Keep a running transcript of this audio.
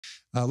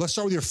Let's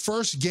start with your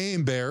first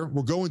game, Bear.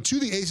 We're going to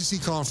the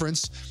ACC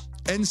Conference.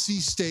 NC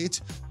State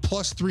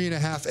plus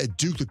 3.5 at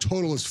Duke. The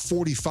total is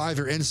 45.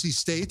 Or NC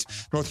State,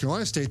 North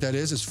Carolina State, that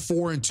is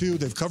 4-2.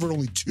 They've covered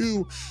only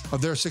 2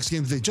 of their 6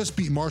 games. They just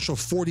beat Marshall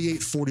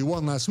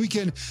 48-41 last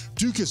weekend.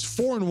 Duke is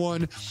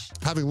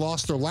 4-1, having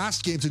lost their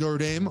last game to Notre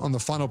Dame on the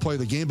final play of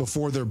the game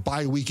before their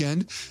bye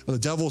weekend. The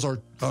Devils are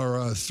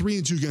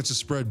 3-2 against the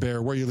spread,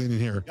 Bear. Where are you leaning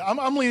here?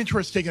 I'm leaning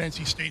towards taking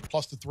NC State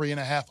plus the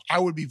 3.5. I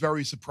would be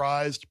very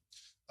surprised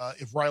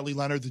if Riley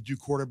Leonard, the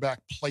Duke quarterback,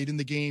 played in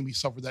the game. He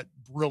suffered that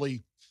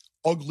really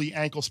ugly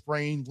ankle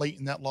sprain late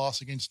in that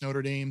loss against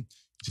Notre Dame.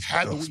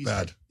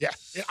 Bad. Yeah,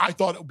 I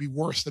thought it would be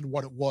worse than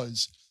what it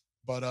was.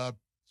 But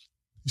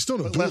you still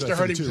don't. Lester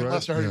Hurdy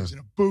was in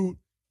a boot.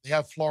 They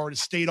have Florida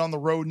State on the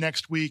road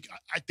next week.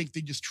 I think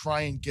they just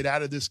try and get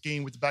out of this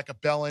game with the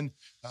backup Bellin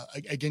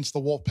against the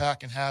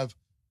Wolfpack and have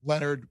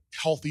Leonard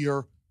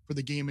healthier for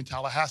the game in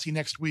Tallahassee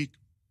next week.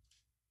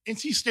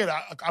 NC State,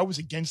 I was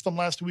against them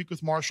last week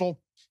with Marshall,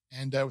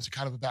 and it was a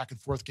kind of a back and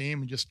forth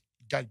game and just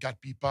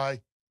got beat by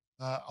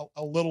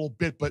a little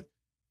bit. But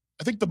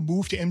I think the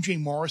move to MJ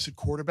Morris at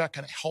quarterback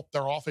kind of helped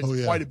their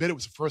offense quite a bit. It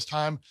was the first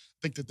time I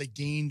think that they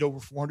gained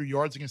over 400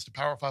 yards against a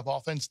Power 5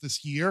 offense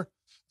this year,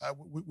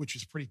 which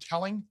is pretty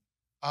telling.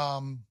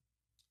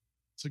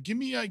 So give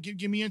me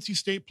NC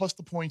State plus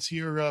the points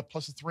here,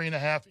 plus the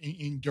 3.5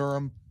 in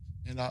Durham,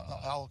 and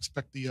I'll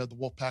expect the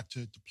Wolfpack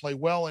to play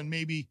well, and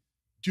maybe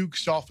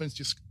Duke's offense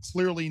just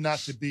clearly not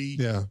to be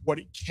what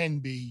it can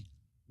be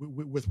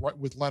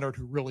with Leonard,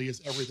 who really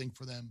is everything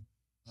for them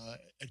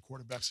at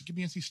quarterback. So give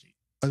me NC State.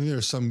 I think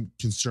there's some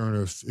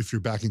concern if you're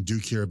backing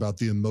Duke here about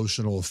the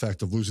emotional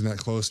effect of losing that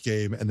close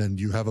game, and then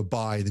you have a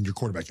bye, and then your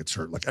quarterback gets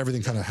hurt. Like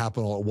everything kind of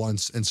happened all at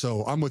once. And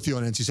so I'm with you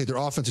on NC State. Their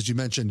offense, as you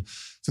mentioned,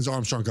 since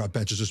Armstrong got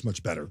benched, is just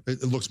much better.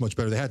 It looks much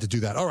better. They had to do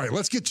that. All right,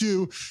 let's get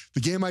to the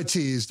game I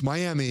teased.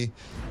 Miami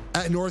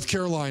at North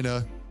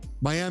Carolina.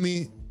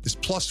 Miami is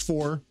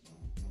 +4.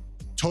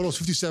 Total is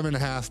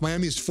 57.5.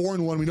 Miami is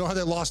 4-1. We know how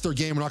they lost their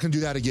game. We're not going to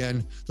do that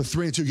again. The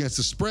 3-2 against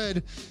the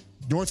spread.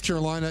 North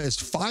Carolina is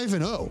 5-0,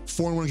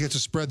 4-1 against the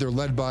spread. They're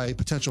led by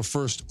potential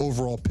first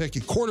overall pick.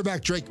 At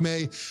quarterback, Drake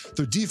May.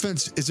 Their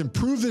defense is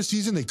improved this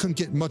season. They couldn't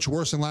get much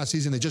worse than last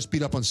season. They just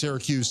beat up on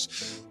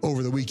Syracuse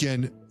over the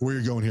weekend. Where are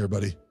you going here,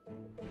 buddy?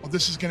 Well,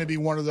 this is going to be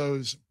one of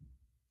those,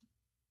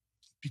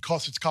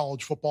 because it's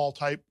college football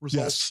type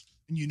results,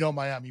 and you know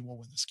Miami will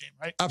win this game,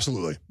 right?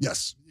 Absolutely,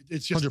 yes.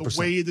 It's just 100%. The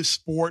way the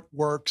sport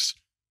works.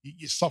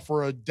 You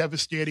suffer a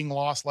devastating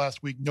loss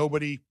last week.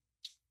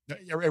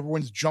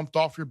 Everyone's jumped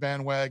off your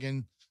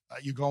bandwagon.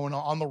 You're going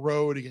on the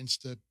road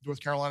against the North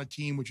Carolina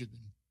team, which has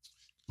been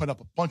putting up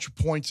a bunch of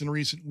points in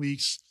recent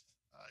weeks.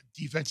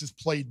 Defense has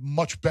played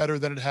much better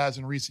than it has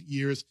in recent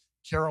years.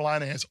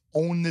 Carolina has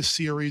owned this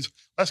series.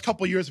 Last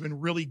couple of years have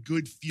been really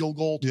good field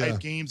goal type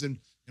games, and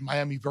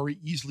Miami very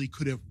easily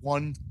could have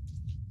won.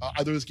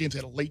 Either of those games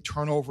had a late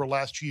turnover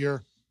last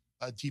year,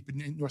 deep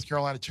in North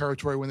Carolina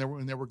territory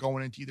when they were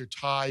going into either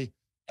tie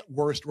at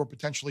worst or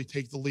potentially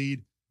take the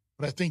lead.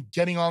 But I think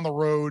getting on the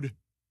road,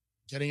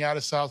 getting out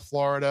of South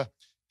Florida,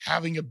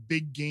 having a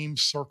big game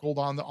circled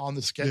on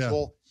the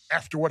schedule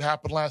after what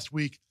happened last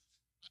week,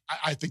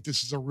 I think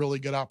this is a really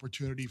good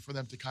opportunity for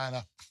them to kind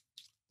of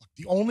look.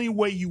 The only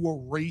way you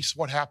erase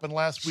what happened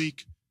last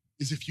week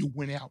is if you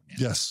win out now.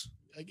 Yes.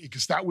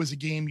 Because that was a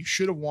game you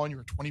should have won.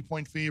 You're a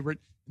 20-point favorite,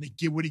 and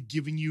they would have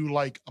given you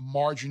like a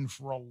margin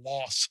for a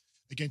loss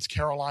against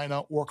Carolina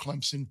or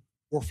Clemson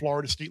or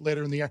Florida State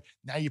later in the year.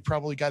 Now you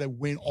probably got to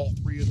win all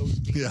 3 of those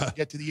games to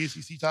get to the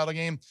ACC title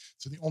game.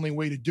 So the only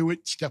way to do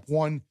it, step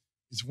 1,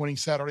 is winning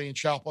Saturday in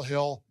Chapel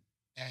Hill.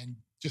 And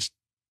just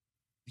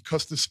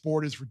because the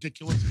sport is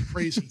ridiculous and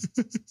crazy,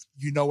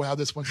 you know how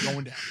this one's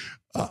going down.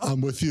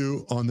 I'm with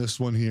you on this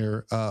one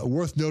here.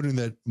 Worth noting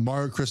that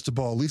Mario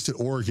Cristobal, at least at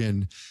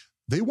Oregon,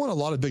 they won a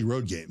lot of big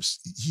road games.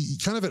 He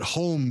kind of at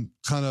home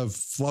kind of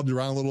flubbed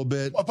around a little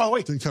bit. Oh, by the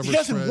way, he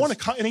hasn't won a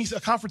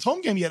conference home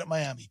game yet at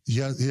Miami. He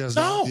has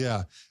no. Not.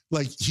 Yeah.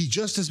 Like he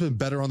just has been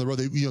better on the road.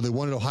 They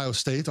won at Ohio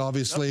State,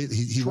 obviously. Yep.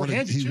 He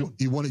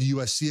won at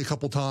USC a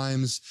couple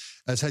times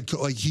as head coach.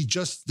 Like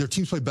their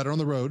teams play better on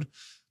the road.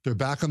 They're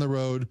back on the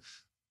road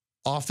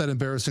off that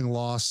embarrassing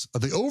loss.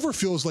 The over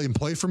feels like in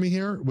play for me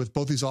here with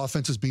both these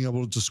offenses being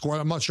able to score.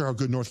 I'm not sure how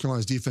good North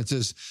Carolina's defense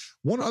is.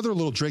 One other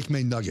little Drake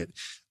May nugget.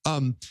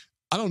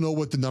 I don't know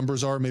what the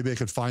numbers are. Maybe I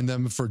could find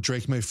them for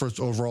Drake May first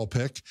overall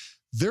pick.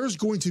 There's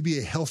going to be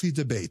a healthy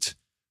debate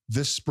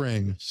this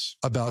spring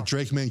about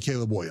Drake May and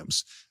Caleb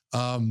Williams.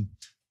 I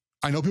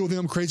know people think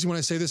I'm crazy when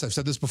I say this. I've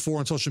said this before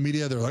on social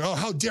media. They're like, oh,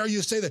 how dare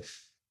you say that?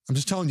 I'm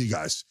just telling you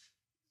guys,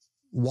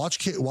 watch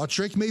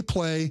Drake May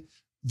play.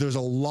 There's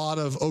a lot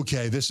of,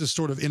 this is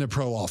sort of in a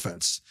pro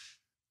offense.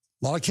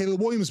 A lot of Caleb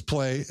Williams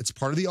play. It's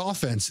part of the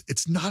offense.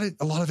 It's not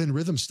a lot of in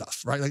rhythm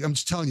stuff, right? Like I'm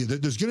just telling you,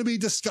 there's going to be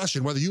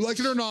discussion, whether you like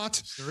it or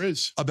not. There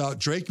is. About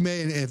Drake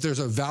May. And if there's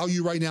a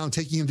value right now in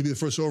taking him to be the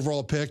first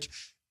overall pick,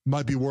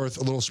 might be worth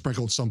a little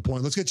sprinkle at some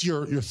point. Let's get to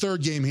your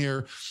third game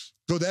here.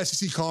 Go to the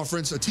SEC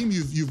Conference, a team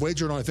you've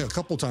wagered on, I think, a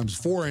couple of times,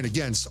 for and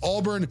against.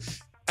 Auburn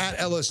at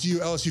LSU.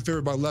 LSU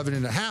favored by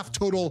 11.5.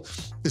 Total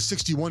is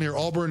 61 here.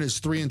 Auburn is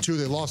 3-2.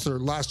 They lost their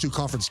last 2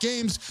 conference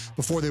games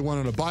before they went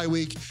on a bye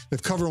week.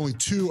 They've covered only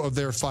 2 of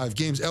their 5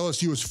 games.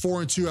 LSU is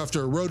 4-2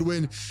 after a road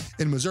win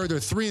in Missouri. They're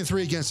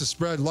 3-3 against the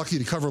spread. Lucky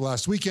to cover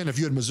last weekend. If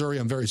you had Missouri,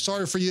 I'm very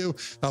sorry for you.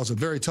 That was a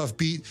very tough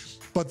beat.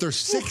 But they're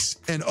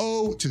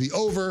 6-0 to the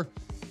over.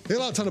 They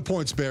allowed a ton of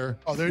points, Bear.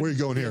 Where are you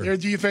going here? Their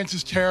defense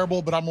is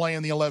terrible, but I'm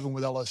laying the 11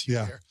 with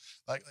LSU here.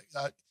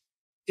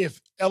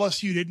 If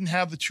LSU didn't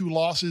have the 2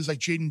 losses, like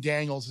Jaden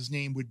Daniels, his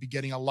name would be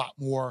getting a lot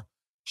more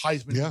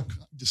Heisman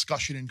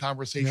discussion and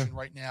conversation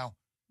right now.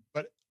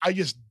 But I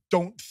just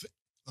don't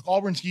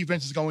Auburn's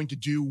defense is going to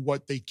do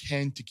what they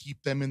can to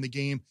keep them in the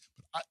game.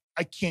 But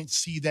I can't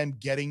see them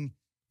getting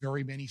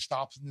very many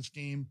stops in this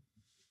game.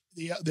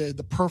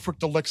 The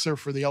perfect elixir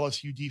for the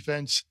LSU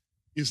defense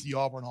is the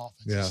Auburn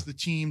offense. Yeah. It's the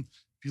team.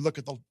 If you look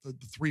at the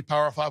 3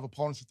 Power 5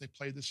 opponents that they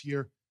played this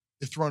year,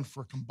 they're thrown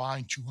for a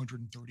combined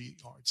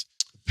 238 yards.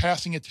 The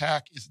passing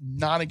attack is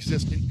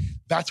non-existent.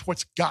 That's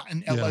what's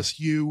gotten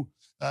LSU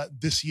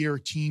this year,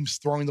 teams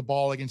throwing the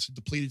ball against a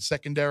depleted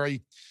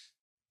secondary.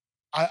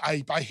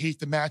 I hate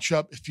the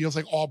matchup. It feels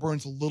like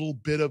Auburn's a little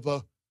bit of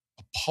a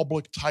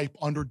public type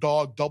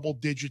underdog, double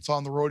digits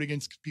on the road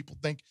against people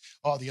think,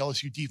 oh, the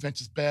LSU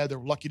defense is bad. They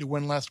were lucky to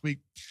win last week.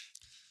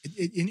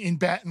 In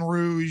Baton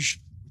Rouge,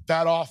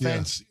 that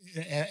offense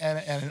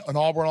and an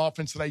Auburn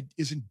offense that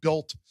isn't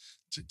built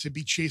to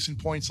be chasing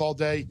points all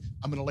day,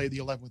 I'm going to lay the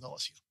 11 with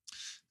LSU.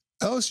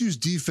 LSU's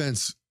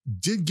defense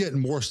did get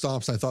more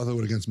stops than I thought they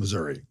would against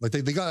Missouri. Like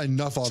they got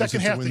enough obviously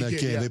to win that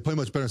game. They played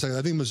much better in second.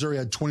 I think Missouri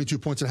had 22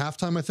 points at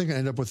halftime, I think, and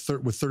ended up with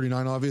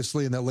 39,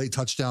 obviously. And that late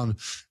touchdown at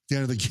the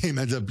end of the game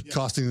ended up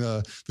costing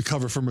the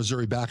cover for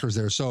Missouri backers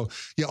there. So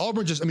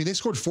Auburn they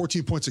scored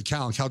 14 points at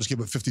Cal, and Cal just gave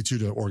up 52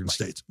 to Oregon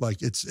State.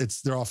 Like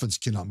it's their offense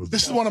cannot move.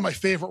 This is one of my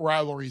favorite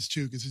rivalries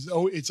too, because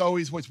it's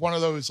always one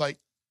of those like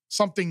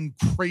something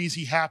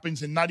crazy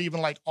happens and not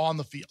even like on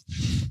the field.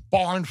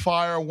 Barn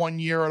fire one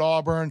year at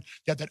Auburn.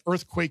 You had that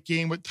earthquake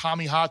game with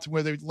Tommy Hotz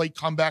where the late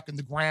comeback in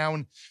the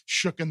ground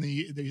shook and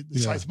the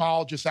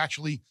seismologist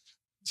actually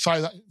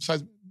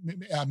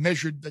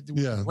measured that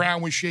the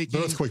ground was shaking.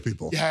 The earthquake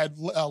people. You had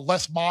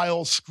Les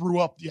Miles screw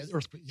up. Yeah,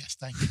 earthquake. Yes,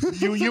 thank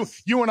you.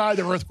 you and I,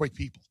 the earthquake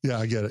people. Yeah,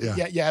 I get it.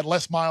 Yeah. You had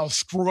Les Miles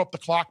screw up the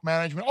clock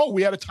management. Oh,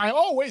 we had a time.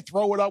 Oh, wait,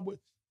 throw it up.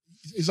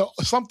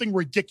 Something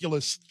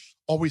ridiculous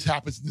always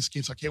happens in this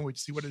game, so I can't wait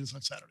to see what it is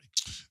on Saturday.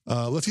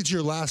 Let's get to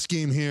your last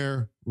game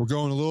here. We're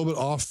going a little bit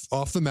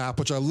off the map,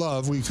 which I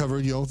love. We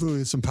covered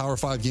some Power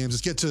 5 games.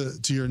 Let's get to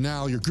your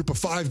Group of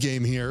 5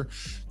 game here.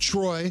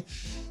 Troy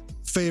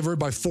favored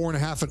by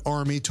 4.5 at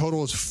Army.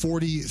 Total is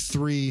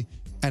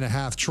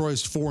 43.5.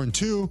 Troy's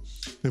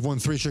 4-2. They've won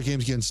 3 straight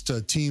games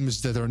against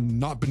teams that are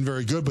not been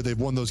very good, but they've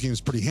won those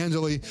games pretty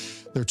handily.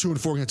 They're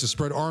 2-4 against the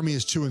spread. Army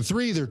is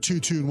 2-3. They're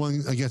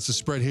 2-1 against the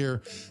spread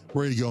here.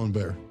 Where are you going,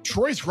 Bear?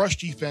 Troy's rush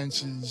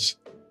defense is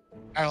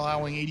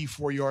allowing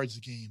 84 yards a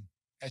game.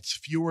 That's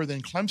fewer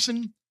than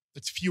Clemson.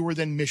 That's fewer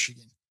than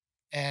Michigan.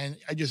 And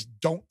I just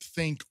don't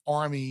think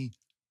Army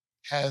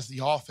has the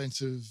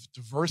offensive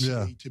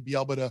diversity to be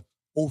able to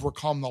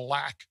overcome the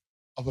lack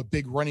of a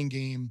big running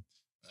game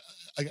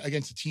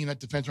against a team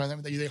that defends around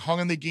them. They hung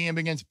in the game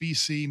against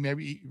BC,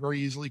 maybe very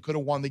easily could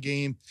have won the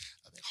game.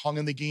 They hung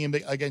in the game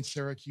against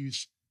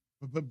Syracuse.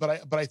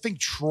 But I think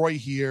Troy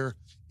here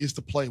is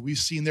the play. We've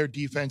seen their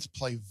defense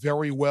play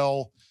very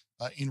well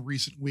in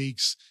recent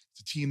weeks.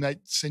 It's a team that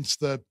since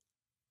the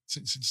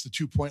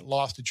 2-point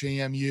loss to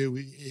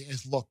JMU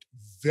has looked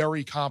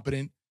very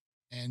competent,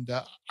 and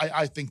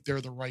I think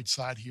they're the right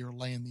side here,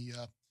 laying the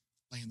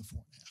 4.5.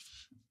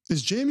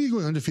 Is JMU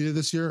going undefeated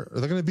this year? Are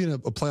they going to be in a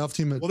playoff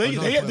team? Well,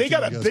 they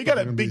got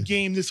a big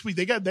game this week.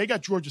 They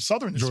got Georgia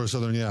Southern. Georgia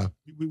Southern, yeah.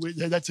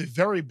 That's a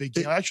very big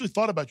game. I actually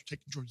thought about taking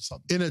Georgia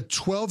Southern in a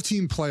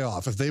 12-team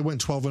playoff. If they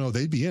went 12-0,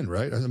 they'd be in,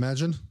 right? I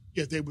imagine.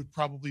 Yeah, they would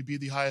probably be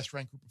the highest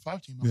ranked Group of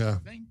 5 team. I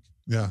think.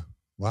 Yeah.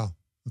 Wow.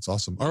 That's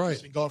awesome. All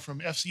right. Go from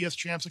FCS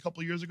champs a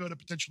couple of years ago to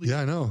potentially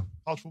I know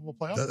college football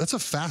playoff. That's a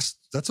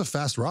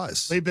fast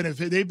rise. They've been a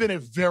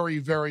very,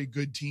 very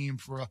good team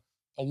for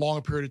a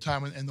long period of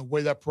time, and the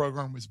way that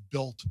program was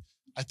built,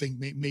 I think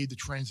made the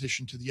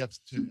transition to the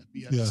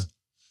FBS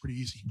pretty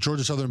easy.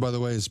 Georgia Southern, by the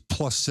way, is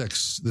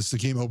 +6. The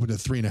game opened at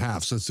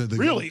 3.5. So it's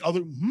really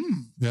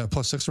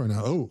 +6 right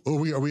now. Oh,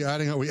 are we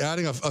adding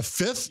a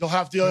fifth? You'll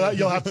have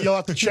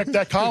to check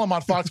that column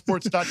on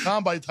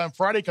foxsports.com by the time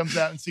Friday comes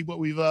out and see what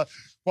we've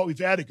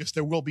added, because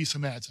there will be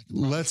some ads.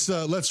 Let's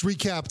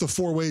recap the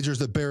 4 wagers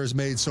that Bear has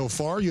made so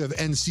far. You have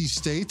NC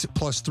State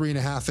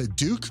 +3.5 at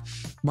Duke,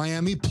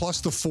 Miami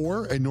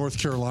 +4 at North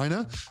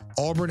Carolina,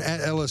 Auburn at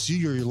LSU.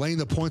 You're laying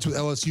the points with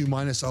LSU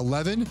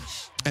 -11,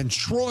 and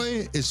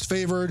Troy is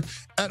favored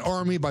at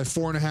Army by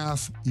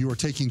 4.5. You are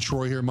taking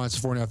Troy here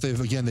 -4.5.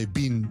 They've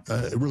beaten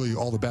really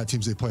all the bad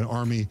teams they play in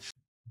Army.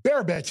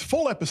 Bear Bets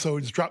full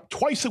episodes drop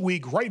twice a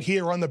week right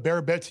here on the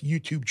Bear Bets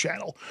YouTube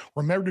channel.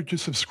 Remember to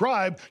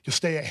subscribe to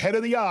stay ahead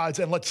of the odds,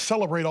 and let's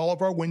celebrate all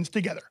of our wins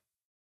together.